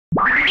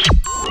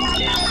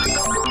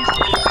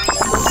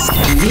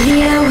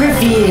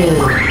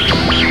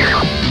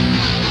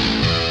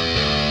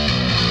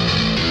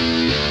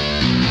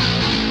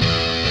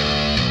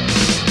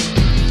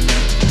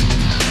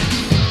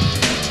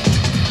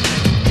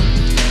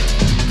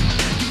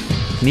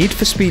Need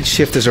for Speed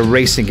Shift is a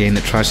racing game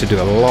that tries to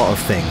do a lot of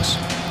things,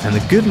 and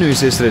the good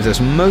news is that it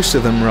does most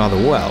of them rather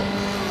well.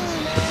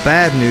 The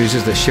bad news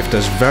is that Shift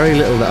does very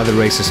little that other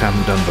racers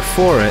haven't done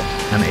before it,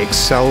 and it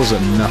excels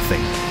at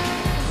nothing.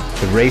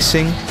 The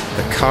racing,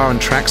 the car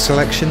and track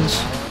selections,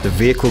 the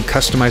vehicle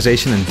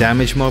customization and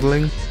damage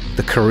modeling,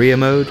 the career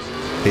mode,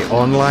 the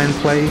online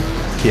play,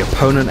 the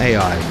opponent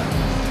AI.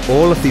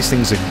 All of these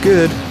things are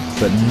good,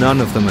 but none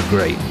of them are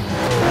great.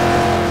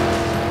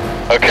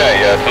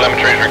 Okay,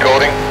 telemetry is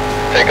recording.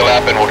 Take a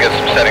lap and we'll get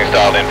some settings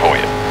dialed in for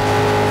you.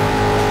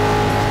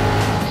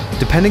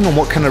 Depending on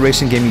what kind of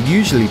racing game you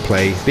usually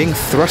play, being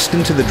thrust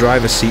into the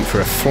driver's seat for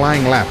a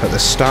flying lap at the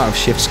start of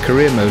Shift's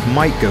career mode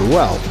might go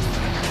well,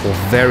 or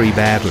very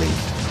badly.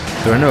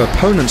 There are no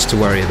opponents to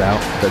worry about,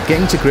 but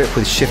getting to grip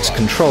with Shift's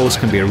controls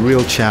can be a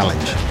real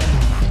challenge.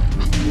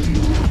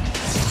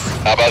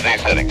 How about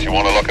these settings? You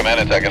want to lock them in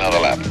and take another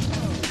lap?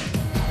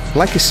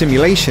 Like a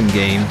simulation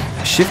game,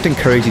 Shift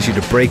encourages you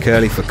to brake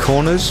early for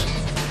corners,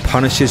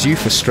 punishes you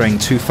for straying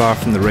too far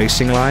from the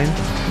racing line,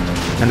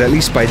 and at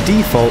least by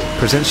default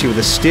presents you with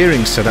a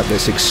steering setup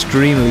that's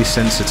extremely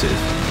sensitive.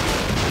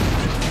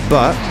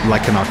 But,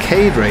 like an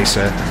arcade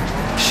racer,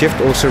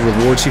 Shift also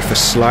rewards you for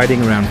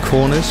sliding around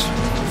corners,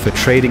 for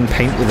trading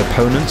paint with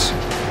opponents,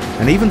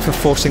 and even for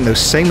forcing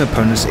those same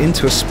opponents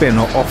into a spin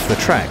or off the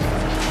track.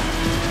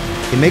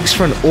 It makes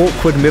for an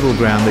awkward middle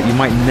ground that you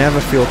might never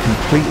feel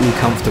completely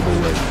comfortable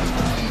with.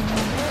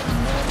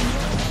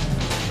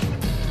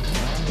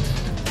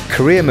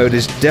 Career mode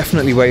is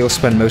definitely where you'll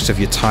spend most of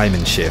your time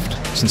in Shift,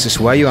 since it's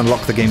where you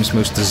unlock the game's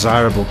most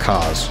desirable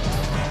cars.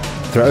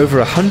 There are over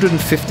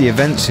 150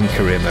 events in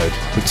career mode,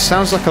 which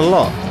sounds like a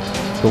lot,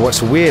 but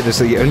what's weird is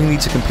that you only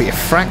need to complete a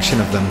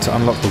fraction of them to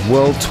unlock the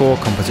World Tour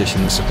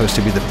competition that's supposed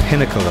to be the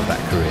pinnacle of that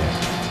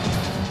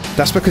career.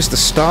 That's because the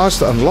stars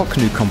that unlock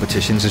new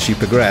competitions as you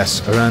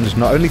progress are earned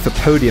not only for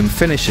podium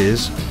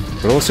finishes,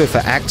 but also for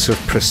acts of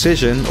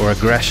precision or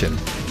aggression,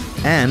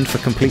 and for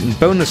completing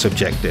bonus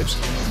objectives,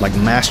 like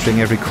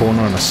mastering every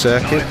corner on a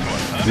circuit,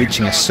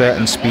 reaching a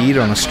certain speed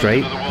on a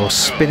straight, or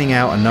spinning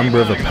out a number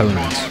of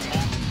opponents.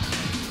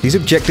 These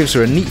objectives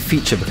are a neat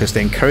feature because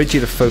they encourage you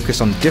to focus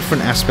on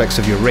different aspects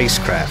of your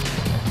racecraft,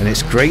 and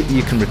it's great that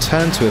you can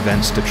return to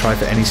events to try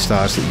for any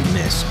stars that you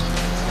missed.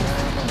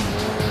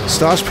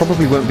 Stars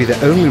probably won't be the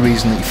only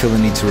reason that you feel the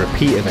need to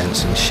repeat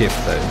events in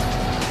Shift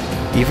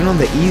though. Even on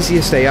the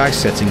easiest AI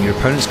setting, your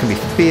opponents can be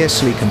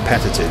fiercely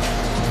competitive,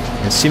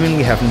 and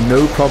seemingly have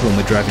no problem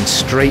with driving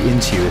straight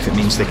into you if it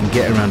means they can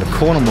get around a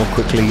corner more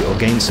quickly or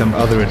gain some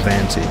other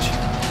advantage.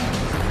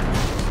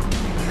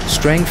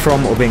 Straying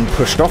from or being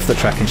pushed off the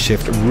track in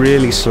Shift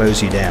really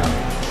slows you down,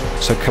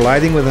 so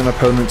colliding with an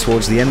opponent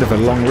towards the end of a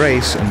long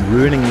race and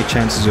ruining your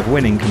chances of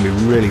winning can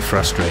be really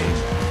frustrating.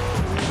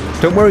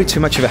 Don't worry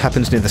too much if it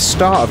happens near the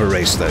start of a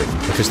race though,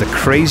 because the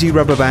crazy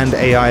rubber band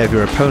AI of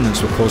your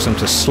opponents will cause them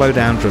to slow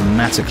down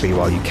dramatically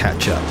while you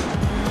catch up.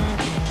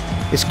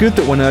 It's good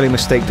that one early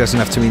mistake doesn't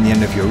have to mean the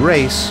end of your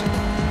race,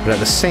 but at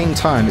the same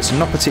time it's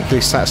not particularly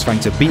satisfying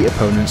to beat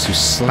opponents who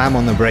slam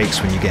on the brakes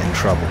when you get in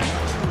trouble.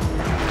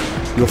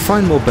 You'll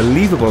find more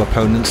believable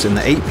opponents in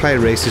the 8-player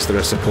races that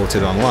are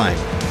supported online,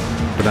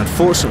 but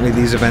unfortunately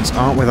these events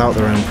aren't without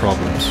their own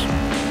problems.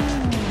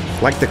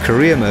 Like the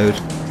career mode,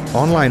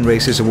 online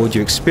races award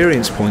you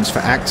experience points for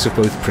acts of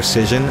both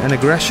precision and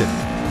aggression,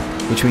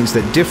 which means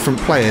that different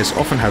players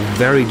often have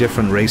very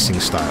different racing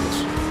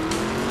styles.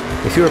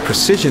 If you're a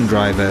precision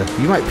driver,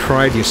 you might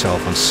pride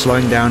yourself on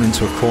slowing down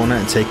into a corner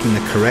and taking the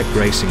correct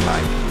racing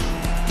line.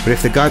 But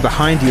if the guy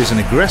behind you is an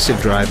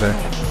aggressive driver,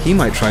 he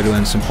might try to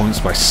earn some points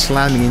by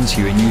slamming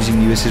into you and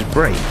using you as his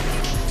brake.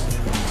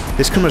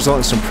 This can result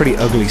in some pretty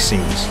ugly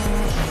scenes,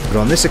 but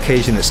on this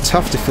occasion it's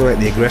tough to feel like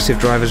the aggressive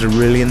drivers are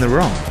really in the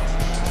wrong.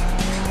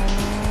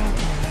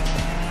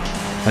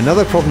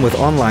 Another problem with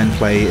online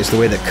play is the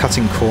way that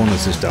cutting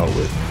corners is dealt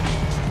with.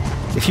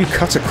 If you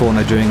cut a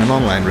corner during an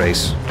online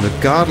race,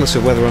 regardless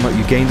of whether or not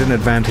you gained an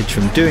advantage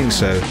from doing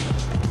so,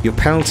 your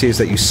penalty is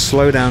that you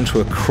slow down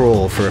to a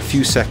crawl for a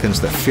few seconds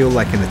that feel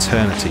like an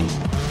eternity.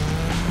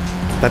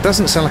 That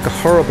doesn't sound like a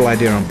horrible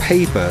idea on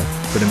paper,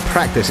 but in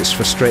practice it's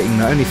frustrating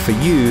not only for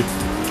you,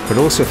 but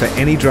also for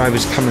any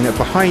drivers coming up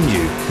behind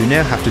you who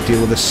now have to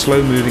deal with a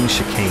slow-moving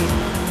chicane.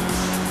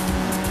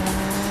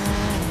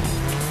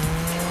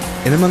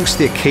 In amongst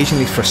the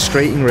occasionally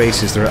frustrating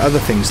races, there are other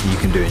things that you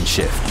can do in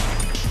Shift,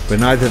 but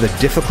neither the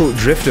difficult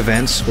drift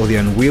events or the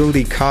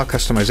unwieldy car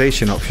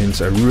customization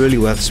options are really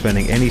worth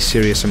spending any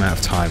serious amount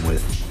of time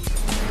with.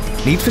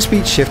 Need for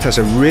Speed Shift has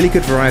a really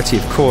good variety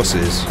of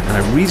courses and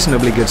a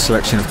reasonably good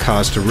selection of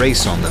cars to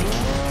race on them.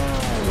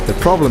 The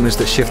problem is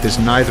that Shift is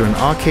neither an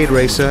arcade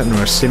racer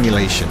nor a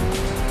simulation.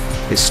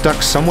 It's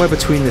stuck somewhere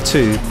between the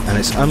two, and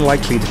it's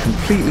unlikely to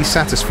completely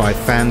satisfy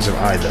fans of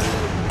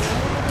either.